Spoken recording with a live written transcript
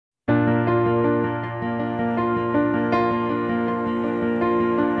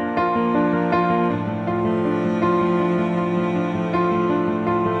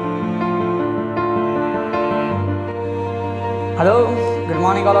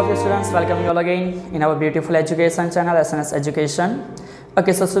morning all of you students, welcome you all again in our beautiful education channel SNS EDUCATION.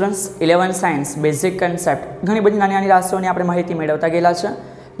 Okay, so students 11 science basic concept ઘણી બધી નાની નાની રાશિઓની આપણે માહિતી મેળવતા ગયેલા છે.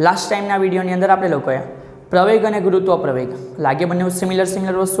 લાસ્ટ ટાઈમના વિડીયોની અંદર આપણે લોકોએ પ્રવેગ અને ગુરુત્વ પ્રવેગ લાગે બંને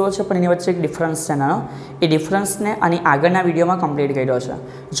સિમિલર વસ્તુઓ છે પણ એની વચ્ચે એક ડિફરન્સ છે નાનો. એ ડિફરન્સને આની આગળના વિડીયોમાં કમ્પ્લીટ કર્યો છે.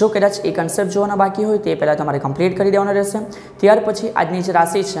 જો કદાચ એ કન્સેપ્ટ જોવાના બાકી હોય તે પહેલાં તમારે કમ્પ્લીટ કરી દેવાનો રહેશે. ત્યાર પછી આજની જે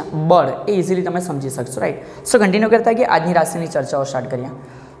રાશિ છે બળ એ ઇઝીલી તમે સમજી શકશો, રાઈટ. સો કન્ટિન્યુ કરતા કે આજની રાશિની ચર્ચાઓ સ્ટાર્ટ કરીએ.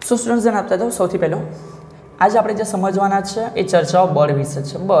 સો સ્ટુડન્ટ્સ જણ આપતા તો સૌથી પહેલું આજે આપણે જે સમજવાના છે એ ચર્ચાઓ બળ વિશે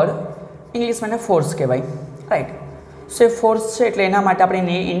છે. બળ ઇંગ્લિશમાં એને ફોર્સ કહેવાય, રાઈટ. સો એ ફોર્સ છે એટલે એના માટે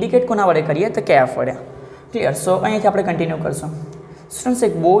આપણે ઇન્ડિકેટ કોના વડે કરીએ તો કેફ વડે. ક્લિયર. સો અહીંયાથી આપણે કન્ટિન્યુ કરશું. સ્ટુડન્ટ્સ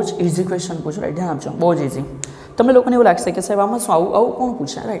એક બહુ જ ઇઝી ક્વેશ્ચન પૂછો, રાઈટ. ધ્યાન આપજો, બહુ જ ઇઝી. તમને લોકોને એવું લાગશે કે સાહેબ આમાં શું આવું કોણ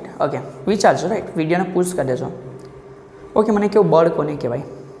પૂછે, રાઈટ. Okay, વિચારજો, right. વિડીયોને પૂછ કરી દેજો. ઓકે, મને કેવું બળ કોને કહેવાય?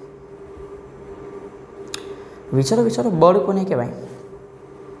 વિચારો બળ કોને કહેવાય?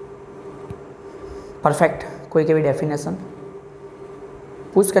 પરફેક્ટ. કોઈ કેવી ડેફિનેશન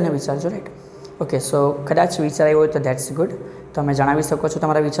પૂછ કરીને વિચારજો, રાઈટ. ઓકે, સો કદાચ વિચારાયું હોય તો ધેટ્સ ગુડ. તમે જણાવી શકો છો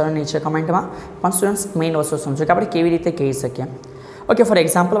તમારા વિચારો નીચે કમેન્ટમાં. પણ સ્ટુડન્ટ્સ મેઇન વસ્તુ સમજો કે આપણે કેવી રીતે કહી શકીએ. ઓકે, ફોર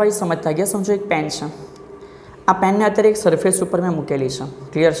એક્ઝામ્પલ વાઇઝ સમજતા ગયા. સમજો એક પેન છે. આ પેનને અત્યારે એક સરફેસ ઉપર મેં મૂકેલી છે,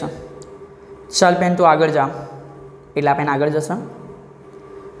 ક્લિયર છે. ચાલ પેન તું આગળ જા એટલે આ પેન આગળ જશે.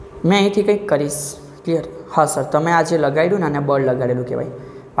 મેં અહીંથી કંઈક કરીશ, ક્લિયર. હા સર, તમે આ જે લગાડ્યું ને આને બળ લગાડેલું કહેવાય.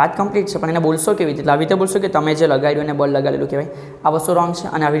 વાત કમ્પ્લીટ છે પણ એને બોલશો કેવી રીતે? આવી રીતે બોલશો કે તમે જે લગાડ્યું એને બળ લગાડેલું કહેવાય. આ વસ્તુ રોંગ છે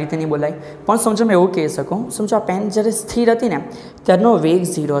અને આવી રીતે નહીં બોલાય. પણ સમજો મેં એવું કહી શકું, સમજો આ પેન જ્યારે સ્થિર હતી ને ત્યારનો વેગ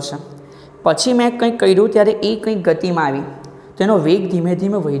 0 છે. પછી મેં કંઈક કર્યું ત્યારે એ કંઈક ગતિમાં આવી તો એનો વેગ ધીમે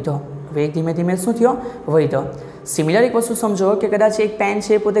ધીમે વધ્યો. વેગ ધીમે ધીમે શું થયો? વધ્યો. સિમિલર એક વસ્તુ સમજો કે કદાચ એક પેન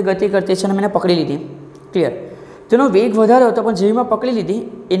છે એ પોતે ગતિ કરતી છે અને મેં પકડી લીધી, ક્લિયર. તેનો વેગ વધારે હતો પણ જેવી મેં પકડી લીધી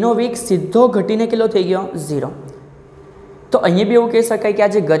એનો વેગ સીધો ઘટીને કેટલો થઈ ગયો? 0. તો અહીંયા બી એવું કહી શકાય કે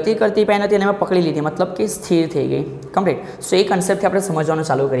આ જે ગતિ કરતી પેન હતી એને મેં પકડી લીધી, મતલબ કે સ્થિર થઈ ગઈ, કમ્પ્લીટ. સો એ કન્સેપ્ટથી આપણે સમજવાનું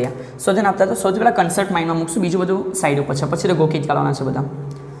ચાલુ કરીએ. સો ધ્યાન આપતા તો સૌથી પહેલાં કન્સેપ્ટ માઇન્ડમાં મૂકશું, બીજું બધું સાઈડ ઉપર છે, પછી તો ગોખી જ કાઢવાના છે બધા.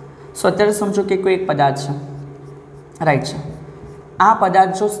 સો અત્યારે સમજો કે કોઈ એક પદાર્થ છે, રાઈટ છે. આ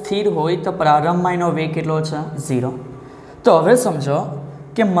પદાર્થ જો સ્થિર હોય તો પ્રારંભમાં એનો વેગ કેટલો છે? 0. તો હવે સમજો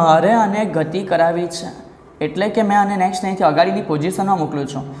કે મારે આને ગતિ કરાવી છે એટલે કે મેં આને નેક્સ્ટ અહીંથી અગાડીની પોઝિશનમાં મોકલું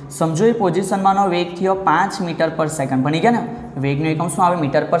છું. સમજો એ પોઝિશનમાંનો વેગ થયો 5 મીટર પર સેકન્ડ. ભણી ગયા ને? વેગનું એકમ શું આવે?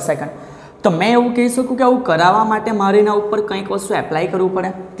 મીટર પર સેકન્ડ. તો મેં એવું કહી શકું કે આવું કરાવવા માટે મારે એના ઉપર કંઈક વસ્તુ એપ્લાય કરવું પડે.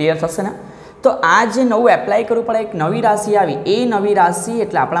 ક્લિયર થશે ને? તો આ જે નવું એપ્લાય કરવું પડે, એક નવી રાશિ આવી, એ નવી રાશિ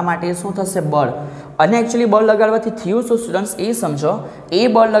એટલે આપણા માટે શું થશે? બળ. અને એકચ્યુઅલી બળ લગાડવાથી થયું શું સ્ટુડન્ટ્સ એ સમજો. એ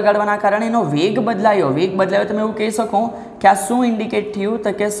બળ લગાડવાના કારણે એનો વેગ બદલાયો. વેગ બદલાયો તો મેં એવું કહી શકું કે આ શું ઇન્ડિકેટ થયું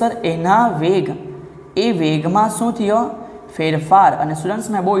તો કે સર એના વેગ, એ વેગમાં શું થયો? ફેરફાર. અને સ્ટુડન્ટ્સ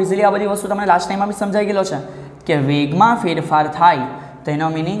મેં બહુ ઇઝીલી આ બધી વસ્તુ તમને લાસ્ટ ટાઈમમાં બી સમજાઈ ગયેલો છે કે વેગમાં ફેરફાર થાય તો એનો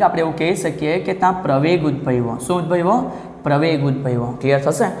મિનિંગ આપણે એવું કહી શકીએ કે ત્યાં પ્રવેગ ઉદ્ભવ્યો. શું ઉદ્ભવ્યો? પ્રવેગ ઉદ્ભવ્યો. ક્લિયર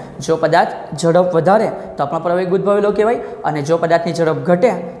થશે? જો પદાર્થ ઝડપ વધારે તો પણ પ્રવેગ ઉદ્ભવેલો કહેવાય અને જો પદાર્થની ઝડપ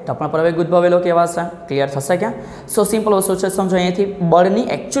ઘટે તો પણ પ્રવેગ ઉદ્ભવેલો કહેવાશે. ક્લિયર થશે ક્યાં? સો સિમ્પલ વસ્તુ છે. સમજો અહીંયાથી બળની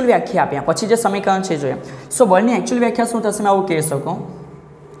એકચ્યુઅલ વ્યાખ્યા આપ્યા પછી જે સમીકરણ છે જોઈએ. સો બળની એકચ્યુઅલ વ્યાખ્યા શું થશે? મેં આવું કહી શકું,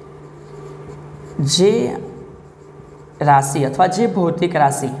 જે રાશિ અથવા જે ભૌતિક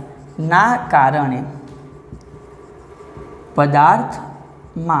રાશિના કારણે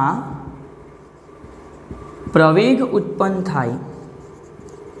પદાર્થમાં પ્રવેગ ઉત્પન્ન થાય,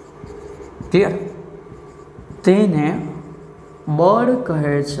 ક્લિયર, તેને બળ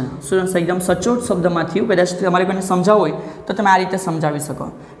કહે છે. સ્ટુડન્ટ્સ એકદમ સચોટ શબ્દમાં થયું. કદાચ તમારે કોઈને સમજાવવું હોય તો તમે આ રીતે સમજાવી શકો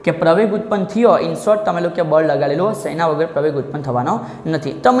કે પ્રવેગ ઉત્પન્ન થયો, ઇનશોર્ટ તમે લોકો બળ લગાડેલું હશે એના વગર પ્રવેગ ઉત્પન્ન થવાનો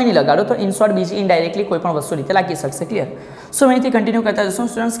નથી. તમે નહીં લગાડો તો ઇનશોર્ટ બીજી ઇનડાયરેક્ટલી કોઈ પણ વસ્તુ રીતે લાગી શકશે. ક્લિયર. સો અહીંથી કન્ટિન્યુ કરતા જશું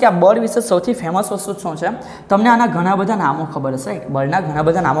સ્ટુડન્ટ્સ કે આ બળ વિશે સૌથી ફેમસ વસ્તુ શું છે? તમને આના ઘણા બધા નામો ખબર હશે, રાઈટ. બળના ઘણા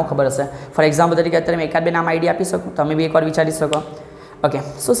બધા નામો ખબર હશે. ફોર એક્ઝામ્પલ તરીકે અત્યારે મેં એકાદ બે નામ આઈડિયા આપી શકું, તમે બી એકવાર વિચારી શકો. ઓકે,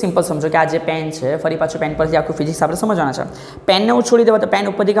 સો સિમ્પલ સમજો કે આ જે પેન છે, ફરી પાછું પેન પરથી આખું ફિઝિક્સ આપણે સમજવાના છે. પેનને હું છોડી દેવા તો પેન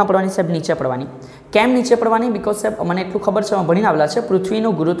ઉપરથી કાં પડવાની? સાહેબ નીચે પડવાની. કેમ નીચે પડવાની? બીકોઝ સાહેબ મને એટલું ખબર છે, ભણીને આવેલા છે,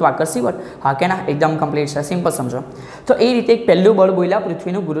 પૃથ્વીનું ગુરુત્વાકર્ષી બળ. હા કે ના? એકદમ કમ્પ્લીટ છે. સિમ્પલ સમજો. તો એ રીતે એક પહેલું બળ બોલ્યા,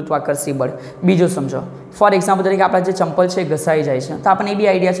 પૃથ્વીનું ગુરુત્વાકર્ષી બળ. બીજું સમજો, ફોર એક્ઝામ્પલ તરીકે આપણા જે ચંપલ છે એ ઘસાઈ જાય છે તો આપણને એ બી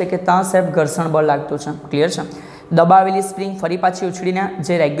આઈડિયા છે કે ત્યાં સાહેબ ઘર્ષણ બળ લાગતું છે. ક્લિયર છે? દબાવેલી સ્પ્રિંગ ફરી પાછી ઉછળીને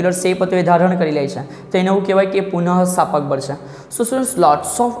જે રેગ્યુલર શેપ હતો એ ધારણ કરી લે છે તો એને એવું કહેવાય કે પુનઃ સ્થાપક બળ છે. સો સ્ટુડન્ટ્સ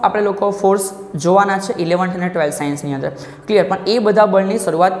લોટ્સ ઓફ આપણે લોકો ફોર્સ જોવાના છે 11th અને 12th સાયન્સની અંદર, ક્લિયર. પણ એ બધા બળની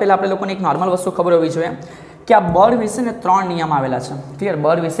શરૂઆત પહેલાં આપણે લોકોને એક નોર્મલ વસ્તુ ખબર હોવી જોઈએ કે આ બળ વિશે ને 3 નિયમ આવેલા છે. ક્લિયર.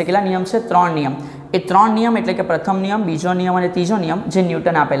 બળ વિશે કેટલા નિયમ છે? 3 નિયમ. એ 3 નિયમ એટલે કે પ્રથમ નિયમ, બીજો નિયમ અને ત્રીજો નિયમ જે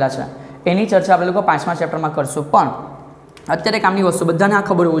ન્યૂટન આપેલા છે એની ચર્ચા આપણે લોકો 5મા ચેપ્ટરમાં કરશું. પણ અત્યારે કામની વસ્તુ બધાને આ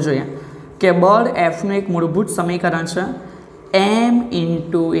ખબર હોવું જોઈએ કે બળ એફનું એક મૂળભૂત સમીકરણ છે m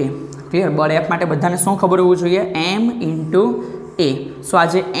ઇન્ટુ એ. ક્લિયર? બળ એફ માટે બધાને શું ખબર હોવું જોઈએ? m ઇન્ટુ એ. સો આ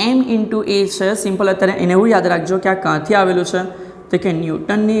જે m ઇન્ટુ એ છે સિમ્પલ અત્યારે એને એવું યાદ રાખજો કે આ ક્યાંથી આવેલું છે તો કે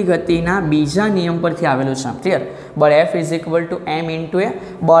ન્યૂટનની ગતિના બીજા નિયમ પરથી આવેલું છે. ક્લિયર? બળ F is equal to M into એ.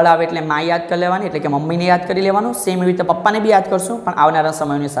 બળ આવે એટલે માં યાદ કરી લેવાની, એટલે કે મમ્મીને યાદ કરી લેવાનું. સેમ એવી રીતે પપ્પાને બી યાદ કરશું પણ આવનારા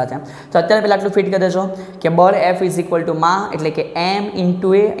સમયની સાથે. તો અત્યારે પહેલાં આટલું ફિટ કરી દેજો કે બળ એફ ઇઝ ઇક્વલ ટુ માં એટલે કે એમ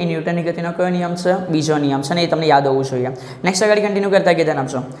ઇન્ટુ એ. એ ન્યૂટનની ગતિનો કયો નિયમ છે? બીજો નિયમ છે ને એ તમને યાદ હોવું જોઈએ. નેક્સ્ટ આગળ કન્ટિન્યુ કરતા કે ધ્યાન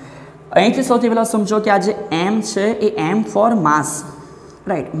આપજો. અહીંથી સૌથી પહેલાં સમજો કે આ જે એમ છે એ એમ ફોર માસ.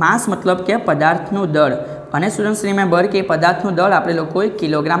 રાઈટ? માસ મતલબ કે પદાર્થનું દળ. અને સ્ટુડન્ટ્સ રિમેમ્બર કે પદાર્થનું દળ આપણે લોકોએ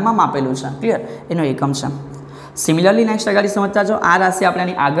કિલોગ્રામમાં માપેલું છે. ક્લિયર? એનો એકમ છે. સિમિલરલી નેક્સ્ટ આગળ સમજતા જો આ રાશિ આપણે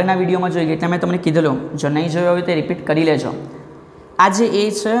આની આગળના વિડીયોમાં જોઈ ગઈ એટલે મેં તમને કીધેલું, જો નહીં જોયો હોય તો રિપીટ કરી લેજો. આ જે એ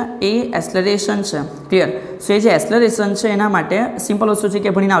છે એ એક્સલરેશન છે. ક્લિયર? સો એ જે એક્સલરેશન છે એના માટે સિમ્પલ વસ્તુ છે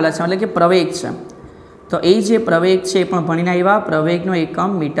કે ભણીને આવેલા છે, એટલે કે પ્રવેગ છે. તો એ જે પ્રવેગ છે એ પણ ભણીને આવ્યા. પ્રવેગનો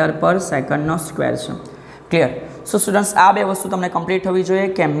એકમ મીટર પર સેકન્ડનો સ્ક્વેર છે. ક્લિયર? સો સ્ટુડન્ટ્સ આ બે વસ્તુ તમને કમ્પ્લીટ થવી જોઈએ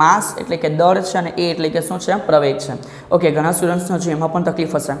કે માસ એટલે કે દળ છે અને એ એટલે કે શું છે? પ્રવેગ છે. ઓકે, ઘણા સ્ટુડન્ટ્સનો છે એમાં પણ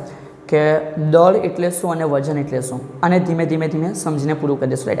તકલીફ હશે કે દળ એટલે શું અને વજન એટલે શું, અને ધીમે ધીમે સમજીને પૂરું કરી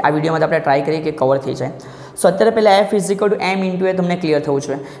દઈશું. રાઈટ? આ વિડીયોમાં આપણે ટ્રાય કરીએ કે કવર થઈ જાય. સો અત્યારે પહેલાં F is equal to M into એ તમને ક્લિયર થવું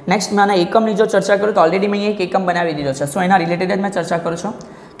જોઈએ. નેક્સ્ટ મેં આના એકમની જો ચર્ચા કરું તો ઓલરેડી મેં એક એકમ બનાવી દીધો છે. સો એના રિલેટેડ જ મેં ચર્ચા કરું છું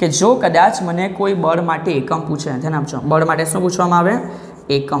કે જો કદાચ મને કોઈ બળ માટે એકમ પૂછે, ધ્યાન આપજો, બળ માટે શું પૂછવામાં આવે?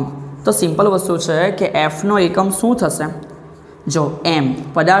 એકમ. તો સિમ્પલ વસ્તુ છે કે એફનો એકમ શું થશે? જો એમ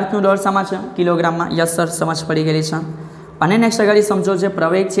પદાર્થનું દળ શામાં છે? કિલોગ્રામમાં. યસ સર, સમજ પડી ગયેલી છે. અને નેક્સ્ટ આગળ સમજો જે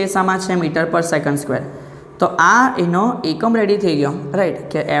પ્રવેગ છે શામાં છે? મીટર પર સેકન્ડ સ્ક્વેર. તો આ એનો એકમ રેડી થઈ ગયો. રાઈટ?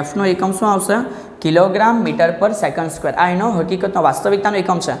 કે એફનો એકમ શું આવશે? કિલોગ્રામ મીટર પર સેકન્ડ સ્ક્વેર. આ એનો હકીકતનો વાસ્તવિકતાનો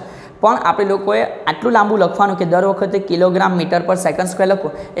એકમ છે. પણ આપણે લોકોએ આટલું લાંબુ લખવાનું કે દર વખતે કિલોગ્રામ મીટર પર સેકન્ડ સ્ક્વેર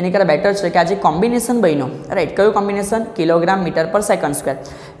લખો એની કરતાં બેટર છે કે આ જે કોમ્બિનેશન બન્યું, રાઈટ? કયું કોમ્બિનેશન? કિલોગ્રામ મીટર પર સેકન્ડ સ્ક્વેર.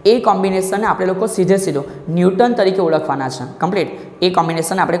 એ કોમ્બિનેશનને આપણે લોકો સીધું ન્યૂટન તરીકે ઓળખવાના છે. કમ્પ્લીટ? એ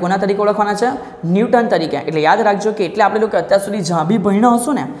કોમ્બિનેશન આપણે કોના તરીકે ઓળખવાના છે? ન્યૂટન તરીકે. એટલે યાદ રાખજો કે એટલે આપણે લોકો અત્યાર સુધી જ્યાં બી ભણ્યા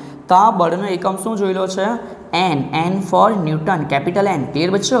હશું ને તો આ બળનો એકમ શું જોયેલો છે? N four newton, capital N.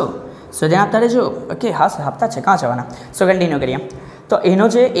 Clear બચ્ચો? સો ધ્યાન આપતા રહેજો. ઓકે, હા આપતા છે, કાં જવાના? સો કન્ટિન્યુ કરીએ. તો એનો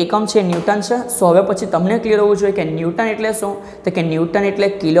જે એકમ છે ન્યૂટન છે. સો હવે પછી તમને ક્લિયર હોવું જોઈએ કે ન્યૂટન એટલે શું? તો કે ન્યૂટન એટલે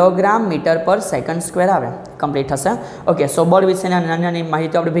કિલોગ્રામ મીટર પર સેકન્ડ સ્ક્વેર આવે. કમ્પ્લીટ થશે. ઓકે, સો બળ વિશેના નાની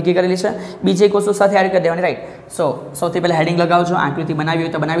માહિતી આપણે ભેગી કરેલી છે. બીજી એક વસ્તુ સાથે એડ કરી દેવાની. રાઈટ? સો સૌથી પહેલાં હેડિંગ લગાવજો. આકૃતિ બનાવી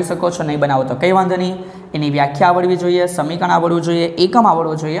હોય તો બનાવી શકો છો, નહીં બનાવો તો કંઈ વાંધો નહીં. એની વ્યાખ્યા આવડવી જોઈએ, સમીકરણ આવડવું જોઈએ, એકમ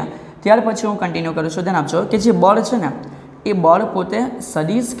આવડવું જોઈએ. ત્યાર પછી હું કન્ટિન્યુ કરું છું. ધ્યાન આપજો કે જે બળ છે ને એ બળ પોતે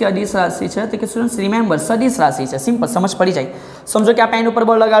સદિશ કે અદિશ રાશિ છે. તો કે સ્ટુડન્ટ્સ રિમેમ્બર સદિશ રાશિ છે. સિમ્પલ, સમજ પડી જાય. સમજો કે આ પેન ઉપર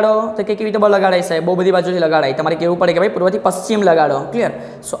બળ લગાડો તો કે કેવી રીતે બળ લગાડાય છે? બહુ બધી બાજુથી લગાડાય. તમારે કહેવું પડે કે ભાઈ પૂર્વથી પશ્ચિમ લગાડો. ક્લિયર?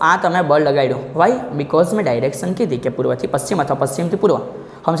 સો આ તમે બળ લગાડ્યો. વાય? બિકોઝ મેં ડાયરેક્શન કીધી કે પૂર્વથી પશ્ચિમ અથવા પશ્ચિમથી પૂર્વ.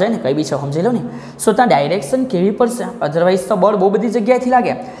 સમજાય ને? કઈ બી છે સમજી લો ને. સો ત્યાં ડાયરેક્શન કેવી પડશે? અધરવાઇઝ તો બળ બહુ બધી જગ્યાએથી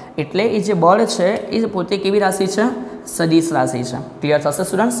લાગે. એટલે એ જે બળ છે એ પોતે કેવી રાશિ છે? સદિશ રાશિ છે. ક્લિયર થશે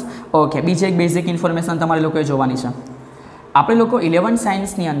સ્ટુડન્ટ્સ? ઓકે, બીજી એક બેઝિક ઇન્ફોર્મેશન તમારે લોકોએ જોવાની છે. આપણે લોકો 11th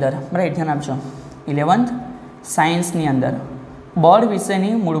સાયન્સની અંદર, રાઈટ, ધ્યાન આપજો, 11th સાયન્સની અંદર બળ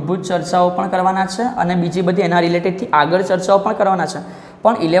વિશેની મૂળભૂત ચર્ચાઓ પણ કરવાના છે અને બીજી બધી એના રિલેટેડથી આગળ ચર્ચાઓ પણ કરવાના છે.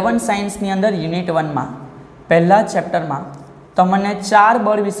 પણ 11th સાયન્સની અંદર યુનિટ 1માં પહેલા ચેપ્ટરમાં તમને 4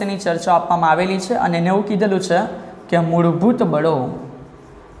 બળ વિશેની ચર્ચા આપવામાં આવેલી છે અને એને એવું કીધેલું છે કે મૂળભૂત બળો.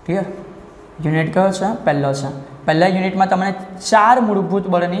 ક્લિયર? યુનિટ કયો છે? પહેલો છે. પહેલા યુનિટમાં તમને 4 મૂળભૂત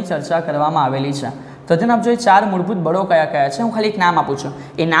બળની ચર્ચા કરવામાં આવેલી છે. તો ધ્યાન આપજો, એ 4 મૂળભૂત બળો કયા કયા છે. હું ખાલી એક નામ આપું છું,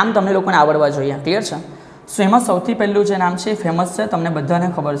 એ નામ તમને લોકોને આવડવા જોઈએ. ક્લિયર છે? સો એમાં સૌથી પહેલું જે નામ છે એ ફેમસ છે, તમને બધાને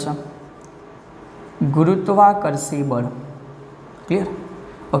ખબર છે, ગુરુત્વાકર્ષી બળ. ક્લિયર?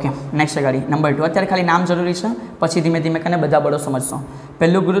 ઓકે, નેક્સ્ટ ગાડી નંબર 2. અત્યારે ખાલી નામ જરૂરી છે, પછી ધીમે ધીમે કરીને બધા બળો સમજશો.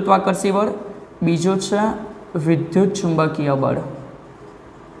 પહેલું ગુરુત્વાકર્ષી બળ, બીજું છે વિદ્યુત ચુંબકીય બળ.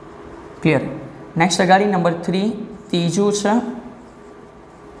 ક્લિયર? નેક્સ્ટ ગાડી નંબર 3, ત્રીજું છે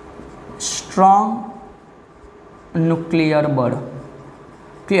સ્ટ્રોંગ ન્યુક્લિયર બળ.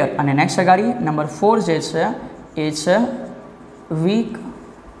 ક્લિયર? અને નેક્સ્ટ ગાડી નંબર 4 જે છે એ છે વીક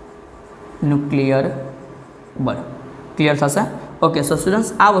ન્યુક્લિયર બળ. ક્લિયર થશે? ઓકે, સો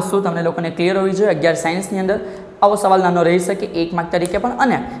સ્ટુડન્ટ્સ આ વસ્તુ તમને લોકોને ક્લિયર હોવી જોઈએ. 11 સાયન્સની અંદર આવો સવાલ નાનો રહી શકે 1 માર્ક તરીકે પણ,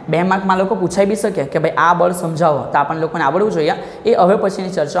 અને 2 માર્કમાં લોકો પૂછાઈ બી શકે કે ભાઈ આ બળ સમજાવો, તો આપણને લોકોને આવડવું જોઈએ. એ હવે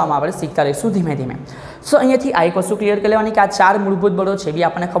પછીની ચર્ચાઓમાં આપણે શીખતા રહીશું ધીમે ધીમે. સો અહીંયાથી આ એક વસ્તુ ક્લિયર કરી લેવાની કે આ 4 મૂળભૂત બળો છે બી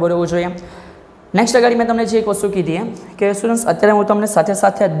આપણને ખબર હોવું જોઈએ. નેક્સ્ટ આગળ મેં તમને જે એક વસ્તુ કીધી કે સ્ટુડન્ટ્સ અત્યારે હું તમને સાથે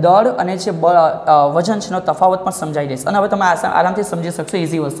સાથે દળ અને જે વજન છે એનો તફાવત પણ સમજાવી દઈશ અને હવે તમે આરામથી સમજી શકશો.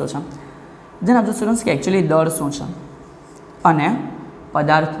 ઇઝી વસ્તુ છે. ધ્યાન આપજો સ્ટુડન્ટ્સ કે એકચ્યુઅલી દળ શું છે અને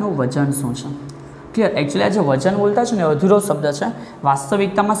પદાર્થનું વજન શું છે. ક્લિયર. એકચ્યુઅલી આ જે વજન બોલતા છે ને અધૂરો શબ્દ છે.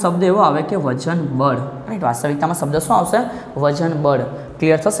 વાસ્તવિકતામાં શબ્દ એવો આવે કે વજન બળ. રાઈટ, વાસ્તવિકતામાં શબ્દ શું આવશે? વજન બળ.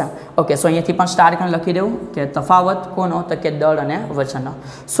 ક્લિયર થશે? ઓકે, સો અહીંયાથી પણ સ્ટાર કરીને લખી દેવું કે તફાવત કોનો? તો કે દળ અને વજનનો.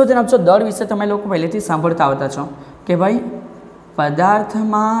 સો તેના જો દળ વિશે તમે લોકો પહેલેથી સાંભળતા આવતા છો કે ભાઈ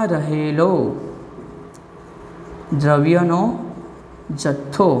પદાર્થમાં રહેલો દ્રવ્યનો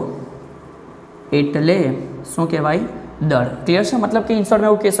જથ્થો એટલે શું કહેવાય? દળ. ક્લિયર છે? મતલબ કે ઇન શોર્ટ મેં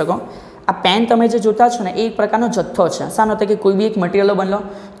એવું કહી શકો, આ પેન તમે જે જોતા છો ને એ એક પ્રકારનો જથ્થો છે. શાનો? તો કે કોઈ બી એક મટીરિયલ બનલો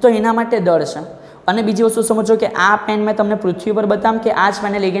તો એના માટે દળ છે. અને બીજી વસ્તુ સમજો કે આ પેન મેં તમને પૃથ્વી ઉપર બતામ કે આ જ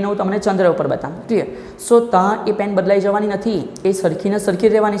પેનને લઈ ગઈને હું તમને ચંદ્ર ઉપર બતામ. ક્લિયર? સો ત્યાં એ પેન બદલાઈ જવાની નથી, એ સરખીને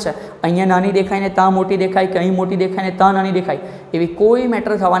સરખી રહેવાની છે. અહીંયા નાની દેખાય ને ત્યાં મોટી દેખાય, કે અહીં મોટી દેખાય ને ત્યાં નાની દેખાય, એવી કોઈ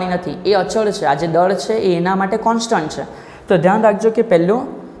મેટર થવાની નથી. એ અચળ છે. આ જે દળ છે એ એના માટે કોન્સ્ટન્ટ છે. તો ધ્યાન રાખજો કે પહેલું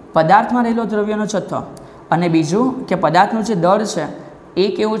પદાર્થમાં રહેલો દ્રવ્યનો જથ્થો, અને બીજું કે પદાર્થનું જે દળ છે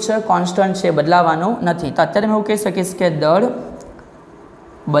એ કેવું છે? કોન્સ્ટન્ટ છે, બદલાવાનું નથી. તો અત્યારે મેં એવું કહી શકીશ કે દળ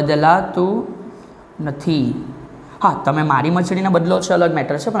બદલાતું નથી. હા, તમે મારી મછલીને બદલો છે અલગ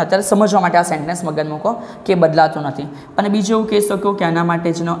મેટર છે, પણ અત્યારે સમજવા માટે આ સેન્ટેન્સ મગજ મૂકો કે બદલાતું નથી. અને બીજું એવું કહી શકો કે આના માટે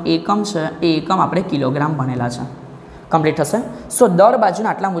જેનો એકમ છે એ એકમ આપણે કિલોગ્રામ ભણેલા છે. કમ્પ્લીટ થશે. સો દળ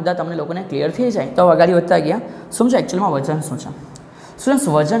બાજુના આટલા મુદ્દા તમને લોકોને ક્લિયર થઈ જાય તો આગળ વધતા ગયા. સમજો એકચ્યુઅલમાં વજન શું છે? સ્ટુડન્ટ્સ,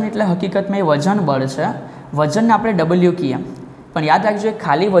 વજન એટલે હકીકતમાં એ વજન બળ છે. વજનને આપણે ડબલ્યુ કહીએ, પણ યાદ રાખજો એ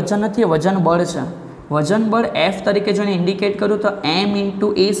ખાલી વજન નથી, એ વજન બળ છે. વજન બળ એફ તરીકે જો ઇન્ડિકેટ કરું તો એમ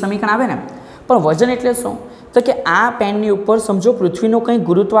ઇન્ટુ એ સમીકરણ આવે ને. પણ વજન એટલે શું? તો કે આ પેનની ઉપર સમજો પૃથ્વીનું કંઈ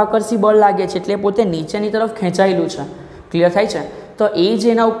ગુરુત્વાકર્ષી બળ લાગે છે, એટલે પોતે નીચેની તરફ ખેંચાયેલું છે. ક્લિયર થાય છે? તો એ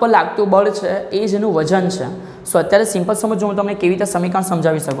જે એના ઉપર લાગતું બળ છે એ જ એનું વજન છે. સો અત્યારે સિમ્પલ સમજો, હું તમને કેવી રીતે સમીકરણ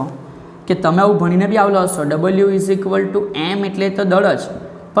સમજાવી શકું કે તમે આવું ભણીને બી આવેલો હશો. ડબલ્યુ ઇઝ ઇક્વલ ટુ એમ એટલે તો દળ જ,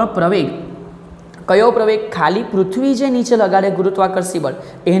 પણ પ્રવેગ કયો પ્રવેગ? ખાલી પૃથ્વી જે નીચે લગાડે ગુરુત્વાકર્ષી બળ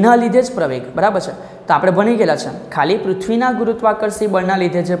એના લીધે જ પ્રવેગ. બરાબર છે? તો આપણે ભણી ગયેલા છે ખાલી પૃથ્વીના ગુરુત્વાકર્ષી બળના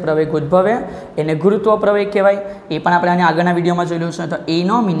લીધે જે પ્રવેગ ઉદ્ભવે એને ગુરુત્વ પ્રવેગ કહેવાય. એ પણ આપણે આને આગળના વિડીયોમાં જોયેલું છે. તો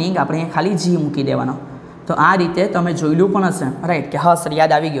એનો મિનિંગ આપણે ખાલી જી મૂકી દેવાનો. તો આ રીતે તમે જોયેલું પણ હશે. રાઈટ? કે હા સર,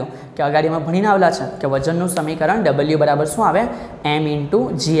 યાદ આવી ગયો કે અગાડીમાં ભણીને આવેલા છે કે વજનનું સમીકરણ ડબલ્યુ બરાબર શું આવે? એમ ઇન્ટુ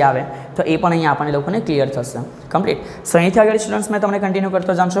જી આવે. તો એ પણ અહીંયા આપણને લોકોને ક્લિયર થશે. કમ્પ્લીટ. સો અહીંથી આગળ સ્ટુડન્ટ્સ મેં તમને કન્ટિન્યુ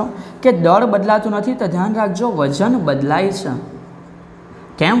કરતો જામ છો કે દળ બદલાતું નથી. તો ધ્યાન રાખજો વજન બદલાય છે.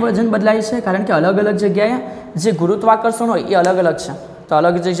 કેમ વજન બદલાય છે? કારણ કે અલગ અલગ જગ્યાએ જે ગુરુત્વાકર્ષણ હોય એ અલગ અલગ છે. તો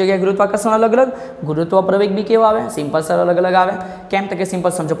અલગ જગ્યાએ ગુરુત્વાકર્ષણ અલગ અલગ, ગુરુત્વ પ્રવેગ બી કેવો આવે? સિમ્પલ સર અલગ અલગ આવે. કેમ? તો કે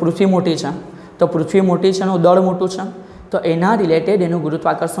સિમ્પલ સમજો પૃથ્વી મોટી છે તો પૃથ્વી મોટી છે એનું દળ મોટું છે, તો એના રિલેટેડ એનું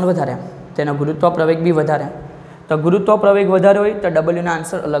ગુરુત્વાકર્ષણ વધારે, તેનો ગુરુત્વ પ્રવેગ બી વધારે. તો ગુરુત્વ પ્રવેગ વધારે હોય તો ડબલ્યુના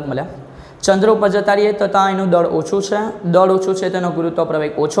આન્સર અલગ મળે. ચંદ્ર ઉપર જતા રહીએ તો ત્યાં એનું દળ ઓછું છે, દળ ઓછું છે તેનો ગુરુત્વ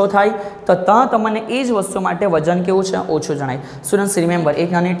પ્રવેગ ઓછો થાય, તો ત્યાં તમને એ જ વસ્તુ માટે વજન કેવું છે? ઓછું જણાય. સ્ટુડન્ટ્સ રિમેમ્બર, એક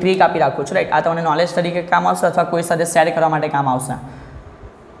નાની ટ્રીક આપી રાખું છું. રાઈટ? આ તમને નોલેજ તરીકે કામ આવશે અથવા કોઈ સાથે શેર કરવા માટે કામ આવશે.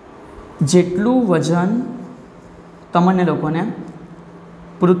 જેટલું વજન તમને લોકોને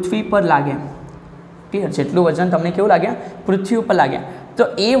પૃથ્વી પર લાગે, ક્લિયર? જેટલું વજન તમને કેવું લાગે? પૃથ્વી ઉપર લાગે, તો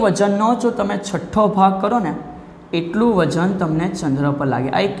એ વજનનો જો તમે છઠ્ઠો ભાગ કરો ને એટલું વજન તમને ચંદ્ર પર લાગે.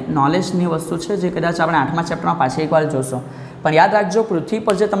 આ એક નોલેજની વસ્તુ છે જે કદાચ આપણે 8મા ચેપ્ટરમાં પાછી એકવાર જોશો. પણ યાદ રાખજો પૃથ્વી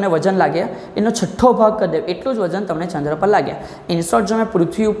પર જે તમને વજન લાગે એનો છઠ્ઠો ભાગ કરી દે એટલું જ વજન તમને ચંદ્ર પર લાગે. ઇન શોર્ટ, જો મેં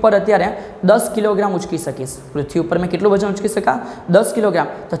પૃથ્વી ઉપર અત્યારે 10 કિલોગ્રામ ઉચકી શકીશ, પૃથ્વી ઉપર મેં કેટલું વજન ઉચકી શકા? 10 કિલોગ્રામ.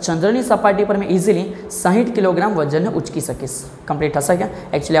 તો ચંદ્રની સપાટી પર મેં ઇઝીલી 60 કિલોગ્રામ વજનને ઉચકી શકીશ. કમ્પ્લીટ થશે કે?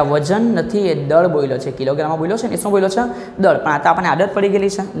 એકચ્યુઅલી આ વજન નથી, એ દળ બોલ્યો છે. કિલોગ્રામમાં બોલ્યો છે ને, એ શું બોલ્યો છે? દળ. પણ આ તો આપણને આદત પડી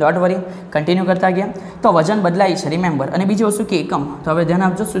ગયેલી છે. ડોટ વરી, કન્ટિન્યુ કરતા ગયા. તો વજન બદલાય છે, રિમેમ્બર. અને બીજી વસ્તુ કે એકમ. તો હવે ધ્યાન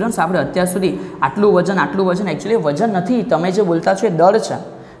આપજો સ્ટુડન્ટ્સ, આપણે અત્યાર સુધી આટલું વજન એકચ્યુઅલી વજન નથી, તમે જે બોલતા છો એ દળ છે.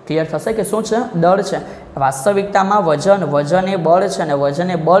 ક્લિયર થશે કે શું છે? દળ છે. વાસ્તવિકતામાં વજન એ બળ છે, અને વજન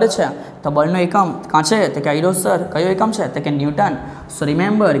એ બળ છે. તો બળનો એકમ કાં છે? તો કે આઈરો સર કયો એકમ છે? તો કે ન્યૂટન. સો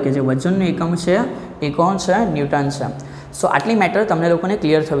રિમેમ્બર કે જે વજનનું એકમ છે એ કોણ છે? ન્યૂટન છે. સો આટલી મેટર તમને લોકોને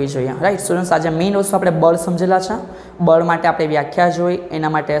ક્લિયર થવી જોઈએ. રાઈટ સ્ટુડન્ટ્સ, આજે મેઇન વસ્તુ આપણે બળ સમજેલા છે. બળ માટે આપણે વ્યાખ્યા જોઈ, એના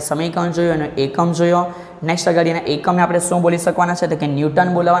માટે સમીકરણ જોયું, એનો એકમ જોયો. નેક્સ્ટ આગળ એના એકમને આપણે શું બોલી શકવાના છે? તો કે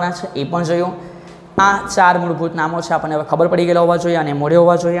ન્યૂટન બોલાવવાના છે, એ પણ જોયું. આ 4 મૂળભૂત નામો છે, આપણને હવે ખબર પડી ગયેલા હોવા જોઈએ અને મોઢે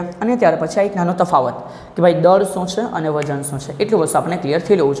હોવા જોઈએ. અને ત્યાર પછી આ એક નાનો તફાવત કે ભાઈ દળ શું છે અને વજન શું છે, એટલું વસ્તુ આપણે ક્લિયર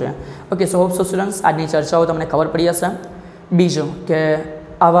થઈ લેવું જોઈએ. ઓકે, સો હોપ સો સ્ટુડન્ટ્સ આજની ચર્ચાઓ તમને ખબર પડી હશે. બીજું કે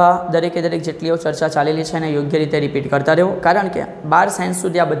આવા દરેકે દરેક જેટલીઓ ચર્ચા ચાલેલી છે એને યોગ્ય રીતે રિપીટ કરતા રહેવું, કારણ કે 12 સાયન્સ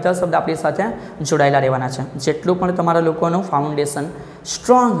સુધી આ બધા શબ્દ આપણી સાથે જોડાયેલા રહેવાના છે. જેટલું પણ તમારા લોકોનું ફાઉન્ડેશન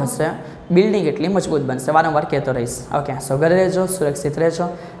સ્ટ્રોંગ હશે, બિલ્ડિંગ એટલી મજબૂત બનશે. વારંવાર કહેતો રહીશ. ઓકે, સો ઘરે રહેજો, સુરક્ષિત રહેજો.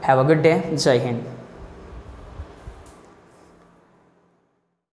 Have a good day. જય હિન્દ.